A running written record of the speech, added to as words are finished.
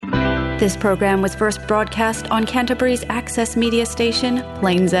This program was first broadcast on Canterbury's access media station,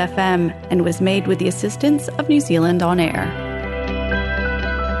 Plains FM, and was made with the assistance of New Zealand On Air.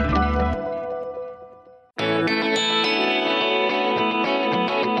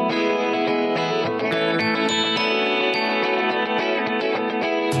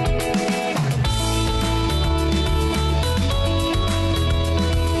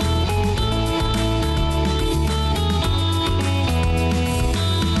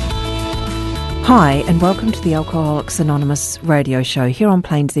 Hi, and welcome to the Alcoholics Anonymous radio show here on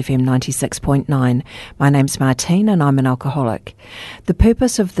Plains FM 96.9. My name's Martine and I'm an alcoholic. The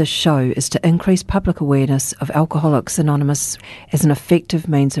purpose of this show is to increase public awareness of Alcoholics Anonymous as an effective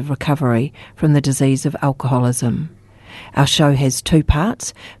means of recovery from the disease of alcoholism. Our show has two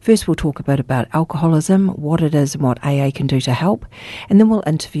parts. First, we'll talk a bit about alcoholism, what it is and what AA can do to help, and then we'll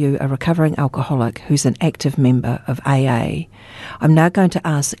interview a recovering alcoholic who's an active member of AA. I'm now going to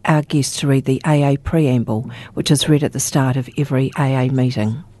ask our guest to read the AA preamble, which is read at the start of every AA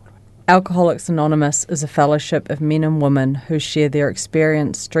meeting. Alcoholics Anonymous is a fellowship of men and women who share their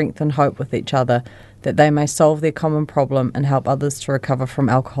experience, strength and hope with each other, that they may solve their common problem and help others to recover from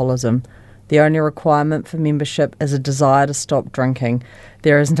alcoholism. The only requirement for membership is a desire to stop drinking.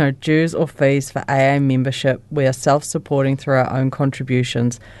 There is no dues or fees for AA membership. We are self-supporting through our own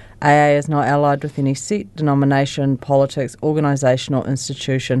contributions. AA is not allied with any sect, denomination, politics, organisation or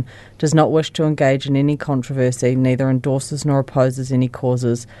institution, does not wish to engage in any controversy, neither endorses nor opposes any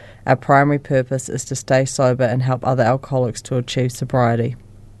causes. Our primary purpose is to stay sober and help other alcoholics to achieve sobriety.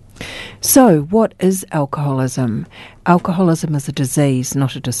 So, what is alcoholism? Alcoholism is a disease,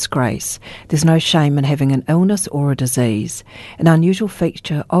 not a disgrace. There's no shame in having an illness or a disease. An unusual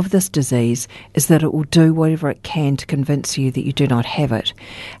feature of this disease is that it will do whatever it can to convince you that you do not have it.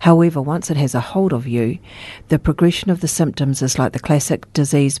 However, once it has a hold of you, the progression of the symptoms is like the classic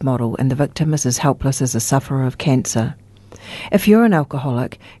disease model, and the victim is as helpless as a sufferer of cancer. If you're an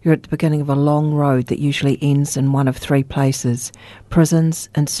alcoholic, you're at the beginning of a long road that usually ends in one of three places: prisons,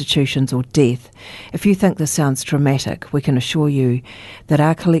 institutions or death. If you think this sounds dramatic, we can assure you that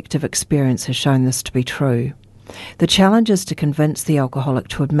our collective experience has shown this to be true. The challenge is to convince the alcoholic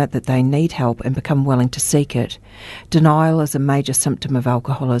to admit that they need help and become willing to seek it. Denial is a major symptom of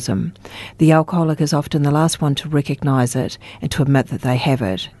alcoholism. The alcoholic is often the last one to recognise it and to admit that they have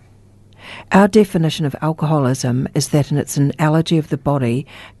it. Our definition of alcoholism is that it's an allergy of the body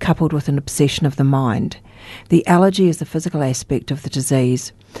coupled with an obsession of the mind. The allergy is the physical aspect of the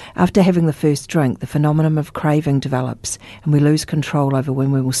disease. After having the first drink, the phenomenon of craving develops and we lose control over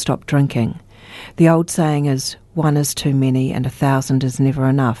when we will stop drinking. The old saying is, 1 is too many and 1,000 is never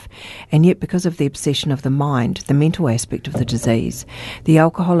enough. And yet, because of the obsession of the mind, the mental aspect of the disease, the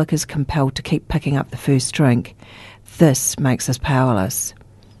alcoholic is compelled to keep picking up the first drink. This makes us powerless.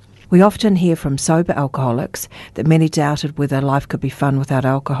 We often hear from sober alcoholics that many doubted whether life could be fun without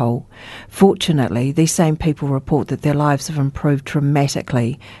alcohol. Fortunately, these same people report that their lives have improved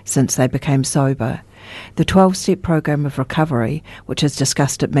dramatically since they became sober. The 12-step program of recovery, which is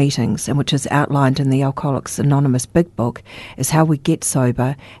discussed at meetings and which is outlined in the Alcoholics Anonymous Big Book, is how we get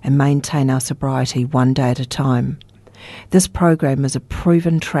sober and maintain our sobriety one day at a time. This program is a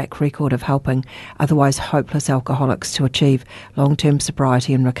proven track record of helping otherwise hopeless alcoholics to achieve long-term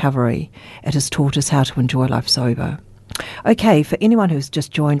sobriety and recovery. It has taught us how to enjoy life sober. Okay, for anyone who's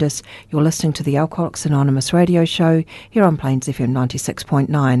just joined us, you're listening to the Alcoholics Anonymous radio show here on Plains FM 96.9,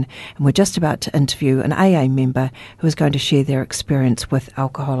 and we're just about to interview an AA member who is going to share their experience with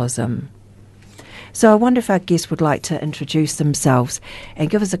alcoholism. So I wonder if our guests would like to introduce themselves and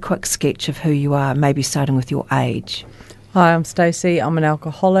give us a quick sketch of who you are, maybe starting with your age. Hi, I'm Stacey. I'm an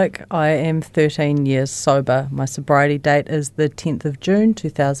alcoholic. I am 13 years sober. My sobriety date is the 10th of June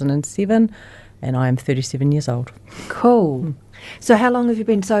 2007 and I am 37 years old. Cool. So how long have you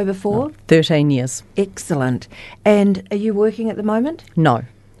been sober for? 13 years. Excellent. And are you working at the moment? No.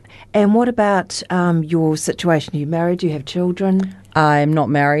 And what about your situation? Are you married? Do you have children? I am not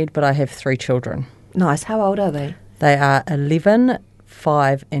married, but I have 3 children. Nice. How old are they? They are 11,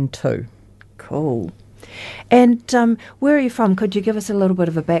 5 and 2. Cool. And where are you from? Could you give us a little bit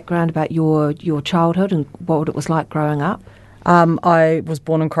of a background about your childhood and what it was like growing up? I was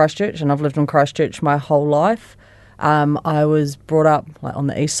born in Christchurch and I've lived in Christchurch my whole life. I was brought up on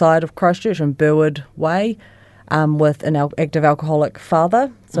the east side of Christchurch in Burwood Way with an active alcoholic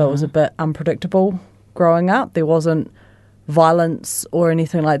father, so It was a bit unpredictable growing up. There wasn't violence or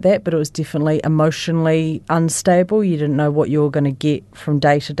anything like that, but it was definitely emotionally unstable. You didn't know what you were going to get from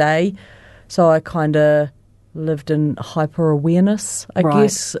day to day. So I kind of lived in hyper-awareness, I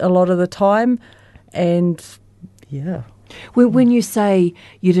guess, a lot of the time. And, yeah. When you say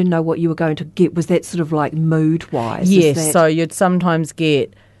you didn't know what you were going to get, was that sort of like mood-wise? Yes, so you'd sometimes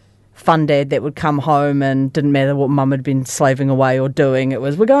get fun dad that would come home and didn't matter what mum had been slaving away or doing. It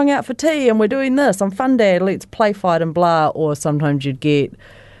was, we're going out for tea and we're doing this. I'm fun dad, let's play, fight and blah. Or sometimes you'd get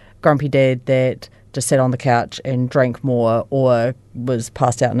grumpy dad that just sat on the couch and drank more, or was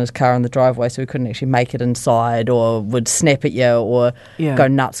passed out in his car in the driveway so he couldn't actually make it inside, or would snap at you, or go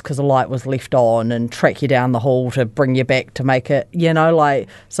nuts because a light was left on and track you down the hall to bring you back to make it,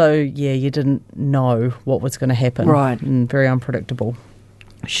 so you didn't know what was going to happen. Right. And very unpredictable.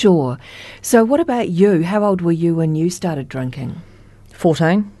 Sure. So what about you? How old were you when you started drinking?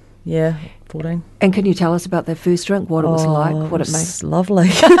 14. Yeah, 14. And can you tell us about that first drink, what it was like, what it made? It's lovely.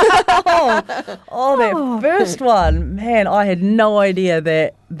 That first one. Man, I had no idea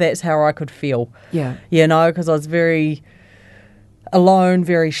that that's how I could feel. Yeah. Because I was very alone,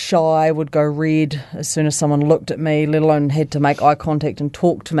 very shy, would go red as soon as someone looked at me, let alone had to make eye contact and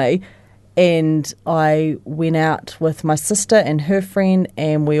talk to me. And I went out with my sister and her friend,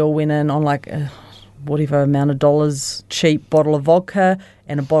 and we all went in on whatever amount of dollars, cheap bottle of vodka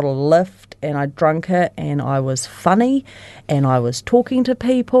and a bottle of Lift, and I drank it, and I was funny, and I was talking to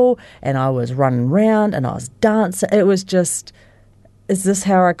people, and I was running around, and I was dancing. It was just, is this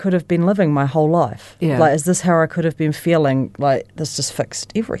how I could have been living my whole life? Yeah. Is this how I could have been feeling? This just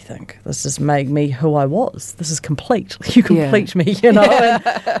fixed everything. This just made me who I was. This is complete. You complete me,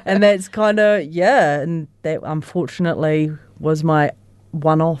 and that's kind of, and that unfortunately was my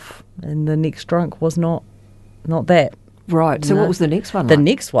one-off, and the next drunk was not that. Right. So what was the next one The like?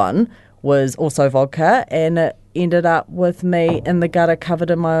 next one was also vodka, and it ended up with me in the gutter covered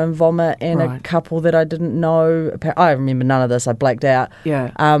in my own vomit, and a couple that I didn't know. I remember none of this. I blacked out.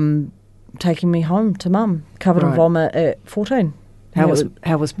 Yeah. Taking me home to mum, covered in vomit at 14.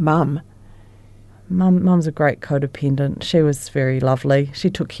 How was mum? Mum's a great codependent. She was very lovely. She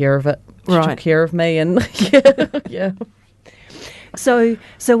took care of it. She took care of me, and yeah. So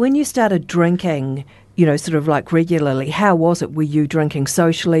when you started drinking, sort of like regularly, how was it? Were you drinking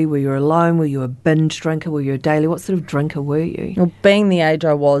socially? Were you alone? Were you a binge drinker? Were you a daily? What sort of drinker were you? Well, being the age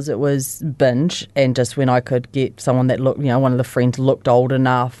I was, it was binge, and just when I could get someone that looked, one of the friends looked old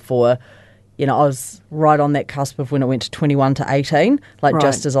enough, or, I was right on that cusp of when it went to 21 to 18,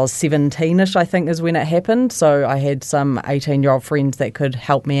 just as I was 17-ish, I think, is when it happened. So I had some 18-year-old friends that could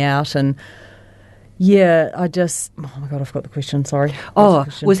help me out, and I just... Oh, my God, I forgot the question, sorry. How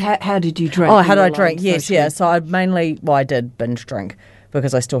did you drink? Oh, how did I drink? Yes, yeah. So I I did binge drink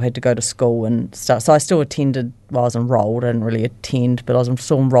because I still had to go to school and stuff. So I still attended, I was enrolled. I didn't really attend, but I was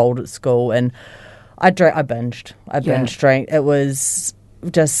still enrolled at school, and I binged. I binge drank. It was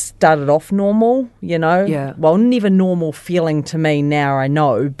just started off normal, Yeah. Well, never normal feeling to me now, I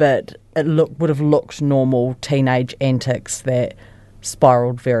know, but it would have looked normal teenage antics that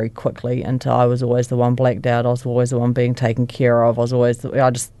spiraled very quickly into I was always the one blacked out. I was always the one being taken care of. I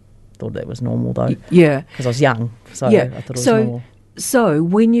just thought that was normal though. Yeah. Because I was young, so I thought it was normal. So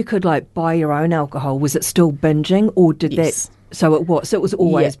when you could buy your own alcohol, was it still binging, or did that? So it was. So it was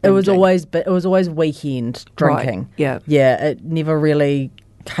always. Yeah, binging. it was always weekend drinking. Right. Yeah. Yeah. It never really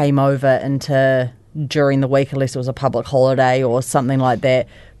came over into during the week unless it was a public holiday or something like that.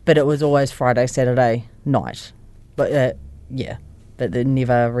 But it was always Friday, Saturday night. But but it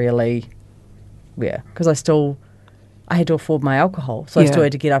never really, because I had to afford my alcohol, so I still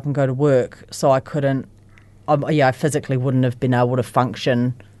had to get up and go to work, so I couldn't, I physically wouldn't have been able to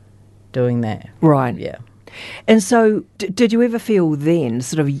function doing that. Right. Yeah. And so did you ever feel then,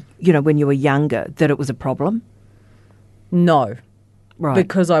 sort of, when you were younger, that it was a problem? No. Right.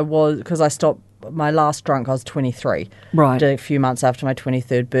 Because I stopped, my last drunk, I was 23. Right. A few months after my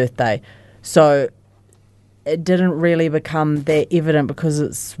 23rd birthday. So it didn't really become that evident because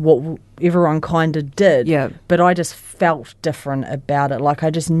it's what everyone kind of did. Yeah. But I just felt different about it.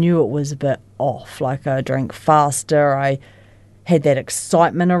 I just knew it was a bit off. I drank faster. I had that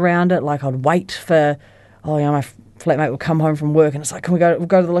excitement around it. I'd wait for, my flatmate would come home from work and it's like, can we'll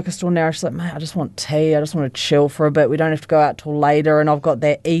go to the liquor store now? She's like, mate, I just want tea. I just want to chill for a bit. We don't have to go out till later. And I've got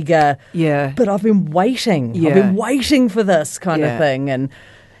that eager. Yeah. But I've been waiting. Yeah. I've been waiting for this kind of thing. And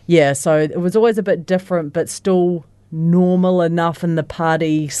so it was always a bit different, but still normal enough in the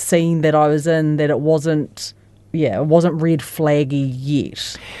party scene that I was in that it wasn't red flaggy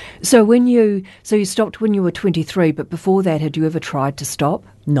yet. So you stopped when you were 23, but before that, had you ever tried to stop?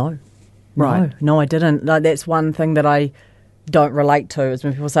 No. Right. No, I didn't. That's one thing that I don't relate to is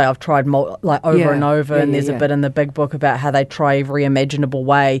when people say I've tried over and over, and there's a bit in the big book about how they try every imaginable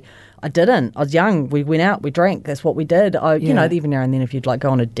way. I didn't. I was young. We went out, we drank. That's what we did. You know, even now and then if you'd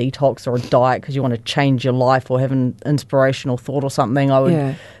go on a detox or a diet because you want to change your life or have an inspirational thought or something, I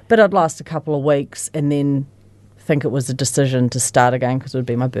would. But I'd last a couple of weeks and then think it was a decision to start again because it would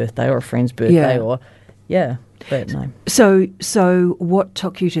be my birthday or a friend's birthday but no. So what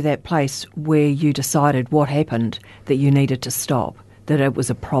took you to that place where you decided what happened that you needed to stop, that it was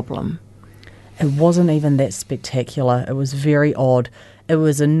a problem? It wasn't even that spectacular. It was very odd. It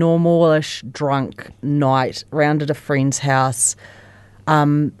was a normal-ish drunk night round at a friend's house.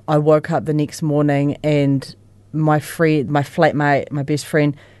 I woke up the next morning and my flatmate, my best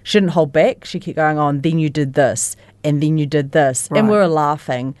friend, she didn't hold back. She kept going on, then you did this, and then you did this. Right. And we were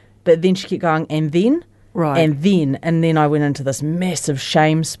laughing, but then she kept going, and then? Right. And then I went into this massive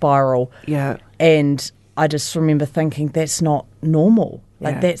shame spiral. Yeah. And I just remember thinking, that's not normal.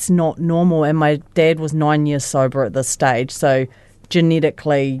 That's not normal. And my dad was 9 years sober at this stage, so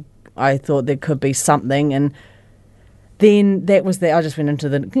genetically I thought there could be something. And then that was I just went into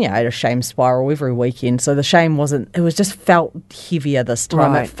a shame spiral every weekend. So the shame it was just felt heavier this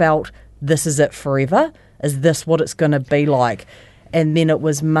time. Right. It felt, this is it forever? Is this what it's going to be like? And then it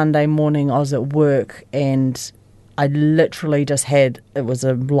was Monday morning, I was at work and I literally just it was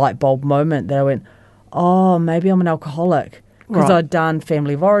a light bulb moment that I went, oh, maybe I'm an alcoholic. Because I'd done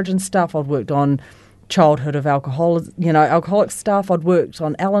family of origin stuff, I'd worked on childhood of alcoholic stuff, I'd worked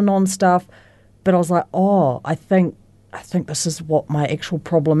on Al-Anon stuff, but I was like, oh, I think this is what my actual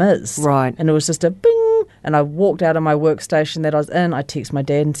problem is. Right. And it was just a bing, and I walked out of my workstation that I was in, I texted my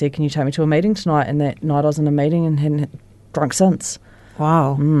dad and said, can you take me to a meeting tonight? And that night I was in a meeting and hadn't drunk since.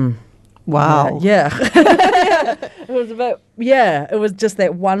 Wow. Wow. Yeah. It was it was just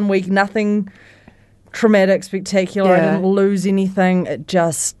that 1 week, nothing traumatic, spectacular. I didn't lose anything. It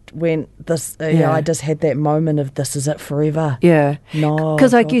just went I just had that moment of, this is it forever. Yeah. No.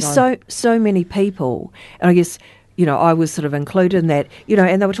 Because I guess so many people, and I guess, I was sort of included in that,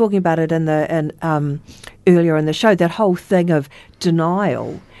 and they were talking about it earlier in the show, that whole thing of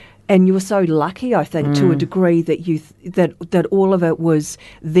denial. And you were so lucky, I think, to a degree that that all of it was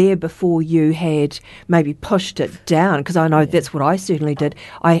there before you had maybe pushed it down. Because I know that's what I certainly did.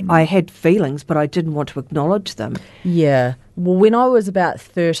 I had feelings, but I didn't want to acknowledge them. Yeah. Well, when I was about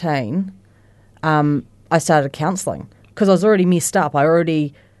 13, I started counselling because I was already messed up. I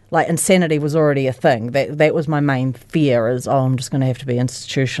already, insanity was already a thing. That was my main fear is, I'm just going to have to be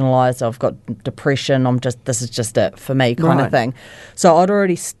institutionalised. I've got depression. This is just it for me kind of thing. So I'd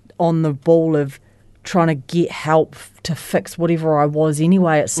already on the ball of trying to get help to fix whatever I was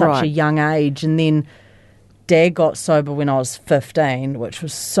anyway at such a young age. And then Dad got sober when I was 15, which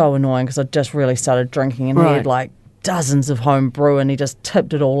was so annoying because I just really started drinking and he had dozens of home brew and he just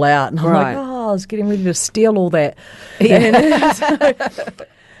tipped it all out. And I'm like, I was getting ready to steal all that. So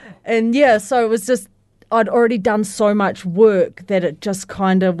it was just, I'd already done so much work that it just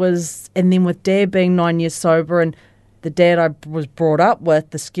kind of was, and then with Dad being 9 years sober and the dad I was brought up with,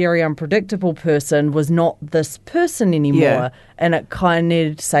 the scary, unpredictable person, was not this person anymore. Yeah. And it kind of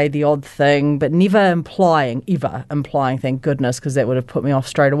needed to say the odd thing, but never implying, thank goodness, because that would have put me off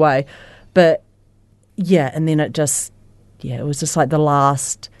straight away. But, and then it just, it was just like the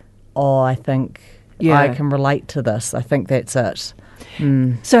last, I think I can relate to this. I think that's it.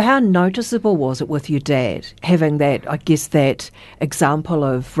 So how noticeable was it with your dad, having that, I guess, that example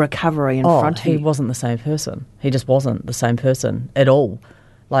of recovery in front of you? He wasn't the same person. He just wasn't the same person at all,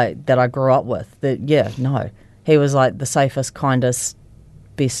 that I grew up with. He was the safest, kindest,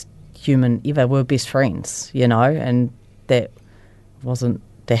 best human ever. We were best friends, and that wasn't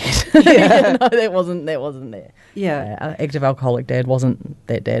Dad. That wasn't there. Yeah. Active alcoholic Dad wasn't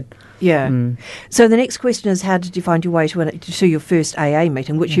that Dad. Yeah. So the next question is, how did you find your way to your first AA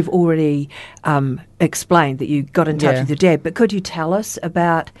meeting, which you've already explained that you got in touch with your dad. But could you tell us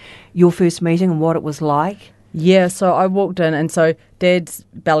about your first meeting and what it was like? Yeah, so I walked in, and so Dad's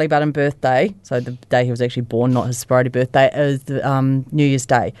belly button birthday, so the day he was actually born, not his sobriety birthday, is New Year's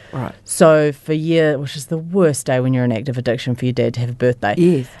Day. Right. So which is the worst day when you're in active addiction for your dad to have a birthday.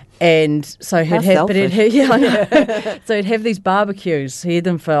 Yes. And so he'd have these barbecues. He had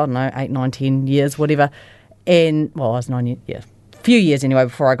them for, 8, 9, 10 years, whatever. And, I was 9 years, a few years anyway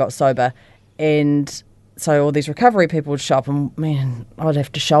before I got sober. And so all these recovery people would show up and, man, I'd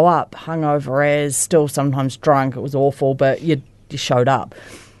have to show up hungover as, still sometimes drunk. It was awful, but you showed up.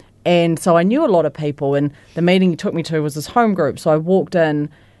 And so I knew a lot of people, and the meeting he took me to was this home group. So I walked in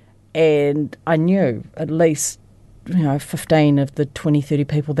and I knew at least 15 of the 20, 30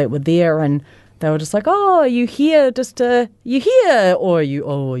 people that were there, and they were just like, oh, are you here? You here? Or are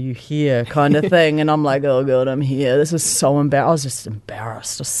you here? Kind of thing. And I'm like, oh, God, I'm here. This is so embarrassed. I was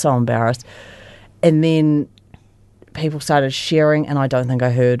just so embarrassed. And then people started sharing, and I don't think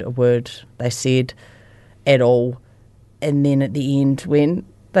I heard a word they said at all. And then at the end, when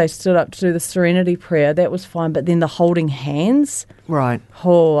they stood up to do the serenity prayer, that was fine. But then the holding hands, Right.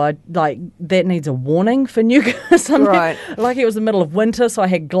 that needs a warning for newcomers. Right. Like it was the middle of winter, so I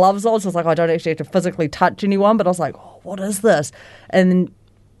had gloves on. So I was like, I don't actually have to physically touch anyone. But I was like, oh, what is this? And then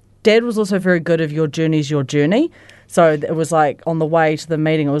Dad was also very good of your journey's your journey. So it was like on the way to the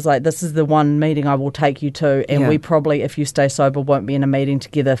meeting, it was like, this is the one meeting I will take you to. And we probably, if you stay sober, won't be in a meeting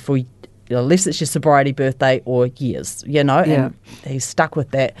together for unless it's your sobriety birthday or years, and he's stuck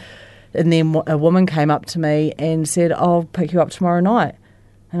with that. And then a woman came up to me and said, I'll pick you up tomorrow night.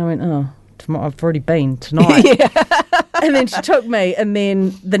 And I went, oh, tomorrow, I've already been tonight. And then she took me, and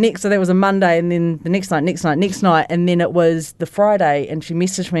then so that was a Monday, and then the next night, and then it was the Friday, and she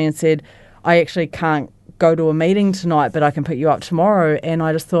messaged me and said, I actually can't go to a meeting tonight, but I can pick you up tomorrow. And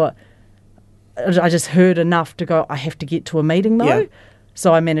I just thought, I just heard enough to go, I have to get to a meeting though. Yeah.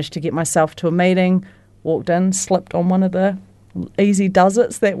 So I managed to get myself to a meeting, walked in, slipped on one of the easy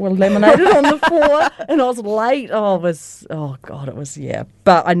does-its that were laminated on the floor, and I was late.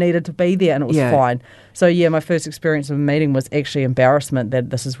 But I needed to be there, and it was fine. So, my first experience of a meeting was actually embarrassment that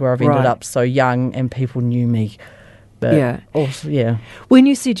this is where I've ended up so young and people knew me. But also, When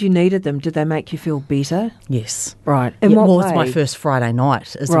you said you needed them, did they make you feel better? Yes. Right. And what was my first Friday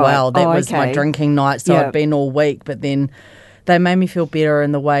night as well. That was my drinking night, so I'd been all week, but then they made me feel better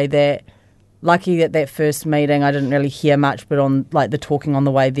in the way that, lucky that first meeting, I didn't really hear much, but on like the talking on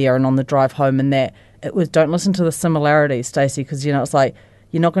the way there and on the drive home, and that it was, don't listen to the similarities, Stacey, because, it's like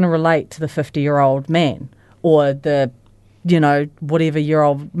you're not going to relate to the 50-year-old man or the,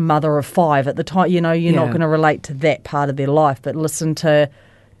 whatever-year-old mother of 5 at the time. You're not going to relate to that part of their life, but listen to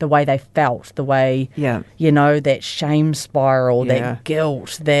the way they felt, the way, that shame spiral, that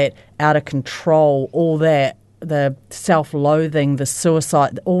guilt, that out of control, all that. The self-loathing, the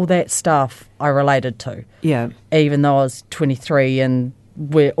suicide, all that stuff I related to. Yeah. Even though I was 23 and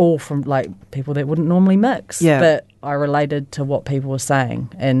we're all from, people that wouldn't normally mix. Yeah. But I related to what people were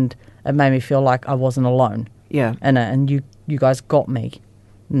saying, and it made me feel like I wasn't alone. Yeah. And you guys got me.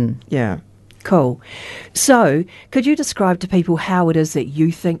 Mm. Yeah. Cool. So, could you describe to people how it is that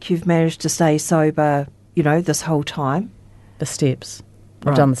you think you've managed to stay sober, this whole time? The steps.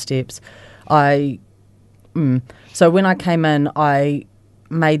 I've done the steps. So when I came in, I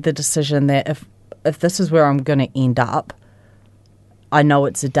made the decision that if this is where I'm going to end up, I know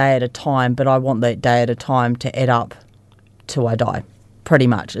it's a day at a time, but I want that day at a time to add up till I die, pretty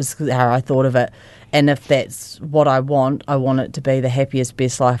much, is how I thought of it. And if that's what I want it to be the happiest,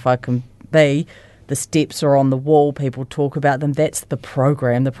 best life I can be. The steps are on the wall, people talk about them. That's the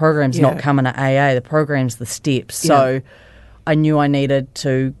program. The program's not coming to AA, the program's the steps. So I knew I needed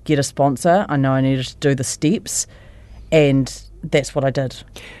to get a sponsor. I know I needed to do the steps, and that's what I did.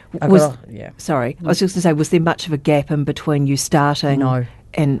 I was just going to say, was there much of a gap in between you starting? No.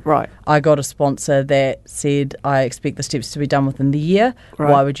 I got a sponsor that said, I expect the steps to be done within the year.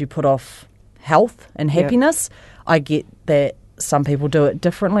 Right. Why would you put off health and happiness? I get that some people do it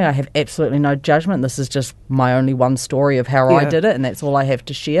differently. I have absolutely no judgment. This is just my only one story of how I did it, and that's all I have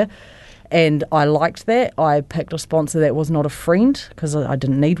to share. And I liked that. I picked a sponsor that was not a friend because I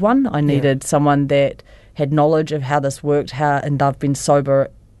didn't need one. I needed someone that had knowledge of how this worked, and I've been sober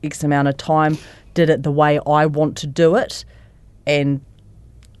X amount of time, did it the way I want to do it, and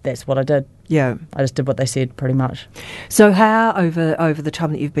that's what I did. Yeah. I just did what they said, pretty much. So how, over the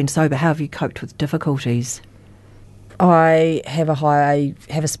time that you've been sober, how have you coped with difficulties? I have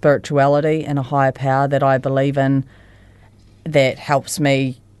a spirituality and a higher power that I believe in that helps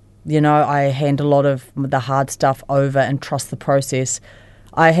me. I hand a lot of the hard stuff over and trust the process.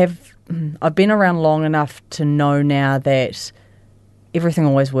 I've been around long enough to know now that everything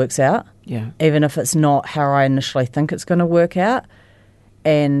always works out. Yeah. Even if it's not how I initially think it's going to work out.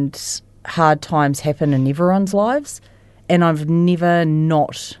 And hard times happen in everyone's lives. And I've never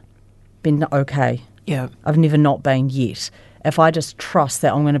not been okay. Yeah. I've never not been yet. If I just trust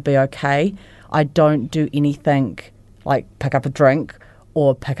that I'm going to be okay, I don't do anything like pick up a drink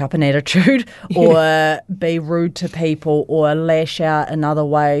or pick up an attitude or be rude to people or lash out in other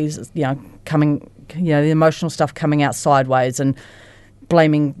ways, the emotional stuff coming out sideways and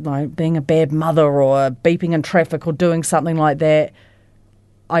blaming, being a bad mother or beeping in traffic or doing something like that.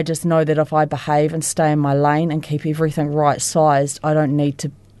 I just know that if I behave and stay in my lane and keep everything right-sized, I don't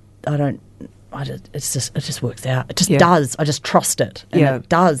it just works out. It just does. I just trust it, and it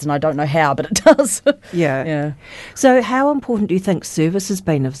does, and I don't know how, but it does. Yeah. So how important do you think service has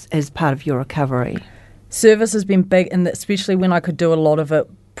been as part of your recovery? Service has been big, and especially when I could do a lot of it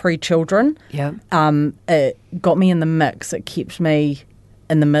pre-children. Yeah. It got me in the mix. It kept me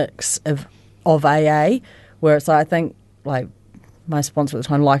in the mix of AA, where it's like, I think, like, my sponsor at the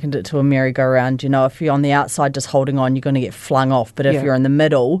time likened it to a merry-go-round. You know, if you're on the outside just holding on, you're going to get flung off. But if you're in the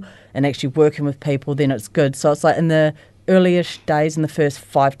middle and actually working with people, then it's good. So it's like in the earliest days, in the first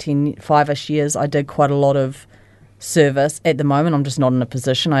 5-ish years, I did quite a lot of service. At the moment, I'm just not in a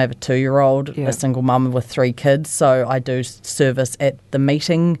position. I have a 2-year-old, a single mum with 3 kids. So I do service at the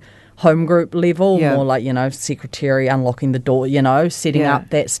meeting home group level, more like, you know, secretary, unlocking the door, you know, setting up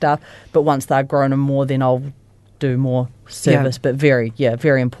that stuff. But once they're grown and more, then I'll do more service, but very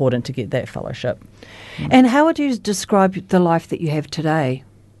important to get that fellowship. And how would you describe the life that you have today?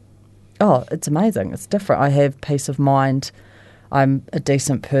 Oh, it's amazing. It's different. I have peace of mind. I'm a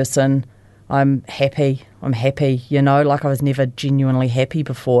decent person. I'm happy, you know, like I was never genuinely happy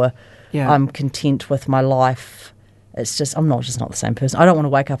before. I'm content with my life. It's just, I'm not the same person. I don't want to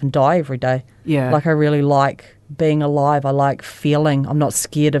wake up and die every day. Like, I really like being alive. I like feeling. I'm not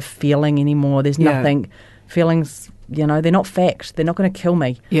scared of feeling anymore. There's nothing... Feelings, you know, they're not fact. They're not going to kill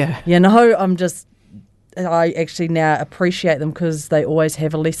me. You know, I actually now appreciate them because they always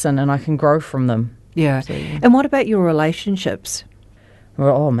have a lesson and I can grow from them. So, And what about your relationships?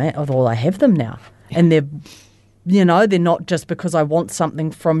 Well, oh, man, I have them now. And they're, you know, they're not just because I want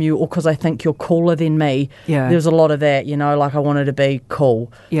something from you or because I think you're cooler than me. There's a lot of that, you know, like I wanted to be cool.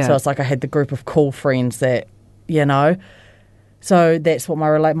 So it's like I had the group of cool friends that, you know... So that's what my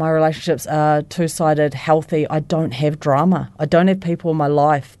relationships are, two-sided, healthy. I don't have drama. I don't have people in my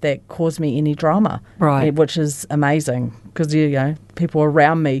life that cause me any drama, which is amazing because, you know, people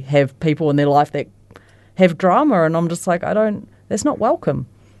around me have people in their life that have drama and I'm just like, that's not welcome.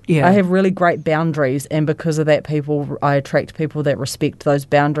 I have really great boundaries and because of that, I attract people that respect those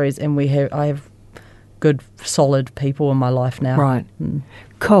boundaries and I have good, solid people in my life now.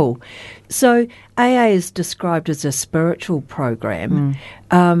 Cool. So AA is described as a spiritual program.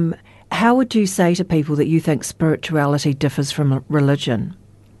 How would you say to people that you think spirituality differs from religion?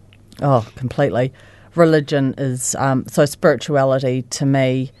 Oh, completely. Religion is, so spirituality to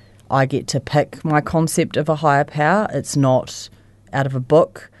me, I get to pick my concept of a higher power. It's not out of a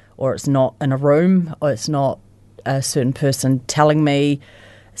book or it's not in a room or it's not a certain person telling me.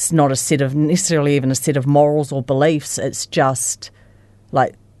 It's not necessarily even a set of morals or beliefs. It's just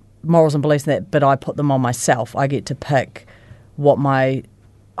like morals and beliefs but I put them on myself. I get to pick what my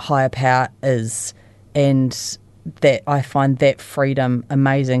higher power is and that I find that freedom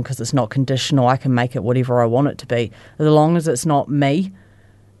amazing because it's not conditional. I can make it whatever I want it to be. As long as it's not me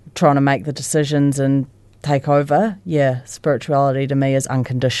trying to make the decisions and take over, spirituality to me is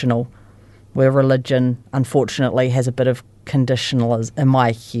unconditional, where religion unfortunately has a bit of conditional in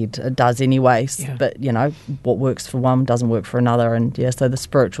my head. It does anyway, but you know, what works for one doesn't work for another, and so the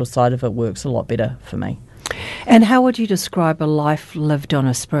spiritual side of it works a lot better for me. And how would you describe a life lived on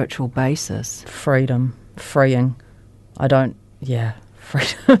a spiritual basis? Freedom, freeing. Freedom.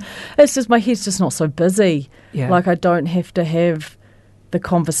 It's just my head's just not so busy. Like I don't have to have the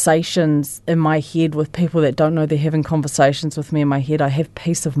conversations in my head with people that don't know they're having conversations with me in my head. I have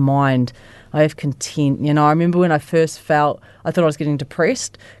peace of mind. I have content. You know, I remember when I first I thought I was getting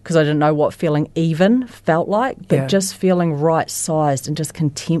depressed because I didn't know what feeling even felt like, but just feeling right-sized and just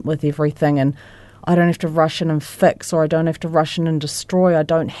content with everything. And I don't have to rush in and fix, or I don't have to rush in and destroy. I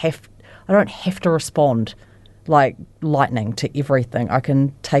don't have to respond like lightning to everything. I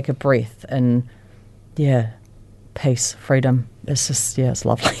can take a breath and, peace, freedom. It's just, it's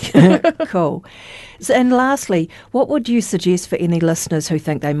lovely. Cool. So, and lastly, what would you suggest for any listeners who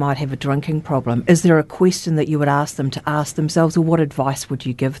think they might have a drinking problem? Is there a question that you would ask them to ask themselves, or what advice would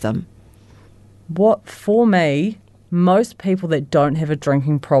you give them? For me, most people that don't have a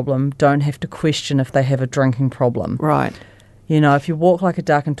drinking problem don't have to question if they have a drinking problem. Right. You know, if you walk like a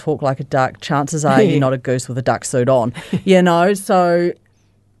duck and talk like a duck, chances are you're not a goose with a duck suit on. You know, so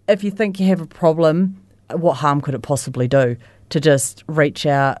if you think you have a problem, what harm could it possibly do? To just reach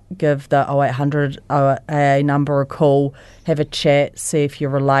out, give the 0800 AA number a call, have a chat, see if you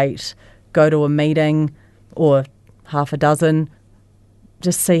relate, go to a meeting or half a dozen,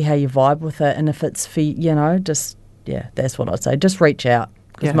 just see how you vibe with it. And if it's for, that's what I'd say. Just reach out,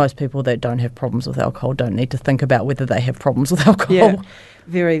 because most people that don't have problems with alcohol don't need to think about whether they have problems with alcohol. Yeah,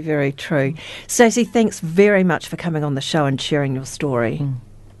 very, very true. Stacey, thanks very much for coming on the show and sharing your story.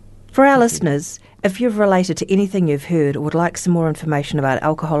 For our listeners, if you've related to anything you've heard or would like some more information about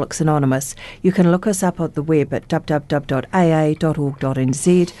Alcoholics Anonymous, you can look us up at the web at www.aa.org.nz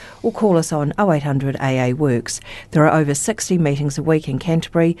or call us on 0800 AA Works. There are over 60 meetings a week in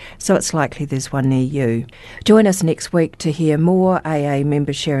Canterbury, so it's likely there's one near you. Join us next week to hear more AA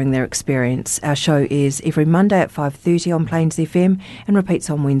members sharing their experience. Our show airs every Monday at 5:30 on Plains FM and repeats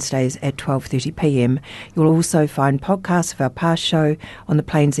on Wednesdays at 12:30pm. You'll also find podcasts of our past show on the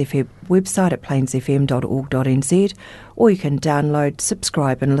Plains FM website at plainsfm.org.nz, or you can download,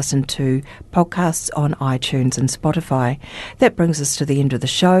 subscribe and listen to podcasts on iTunes and Spotify. That brings us to the end of the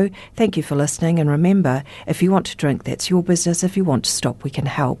show. Thank you for listening, and remember, if you want to drink, that's your business. If you want to stop, we can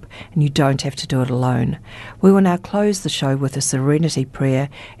help, and you don't have to do it alone. We will now close the show with a serenity prayer,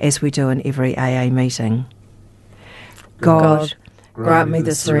 as we do in every AA meeting. God, grant me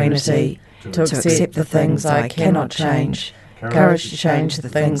the serenity to accept the things I cannot change, courage to change the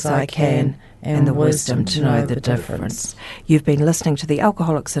things I can, and the wisdom to know the difference. You've been listening to the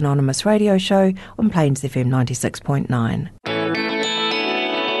Alcoholics Anonymous radio show on Plains FM 96.9.